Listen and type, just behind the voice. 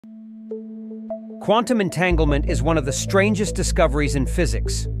Quantum entanglement is one of the strangest discoveries in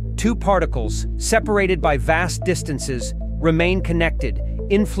physics. Two particles, separated by vast distances, remain connected,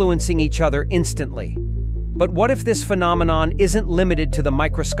 influencing each other instantly. But what if this phenomenon isn't limited to the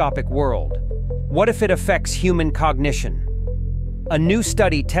microscopic world? What if it affects human cognition? A new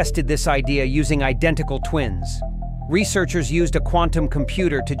study tested this idea using identical twins. Researchers used a quantum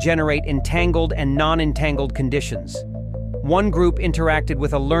computer to generate entangled and non-entangled conditions. One group interacted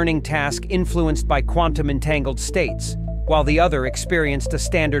with a learning task influenced by quantum entangled states, while the other experienced a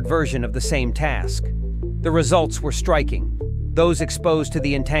standard version of the same task. The results were striking. Those exposed to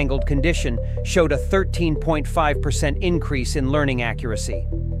the entangled condition showed a 13.5% increase in learning accuracy.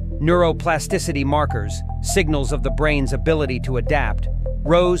 Neuroplasticity markers, signals of the brain's ability to adapt,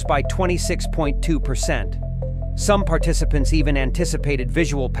 rose by 26.2%. Some participants even anticipated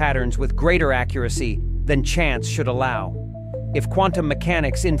visual patterns with greater accuracy than chance should allow. If quantum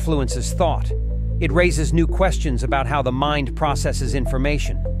mechanics influences thought, it raises new questions about how the mind processes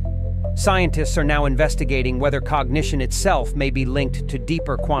information. Scientists are now investigating whether cognition itself may be linked to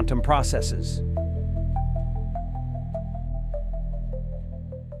deeper quantum processes.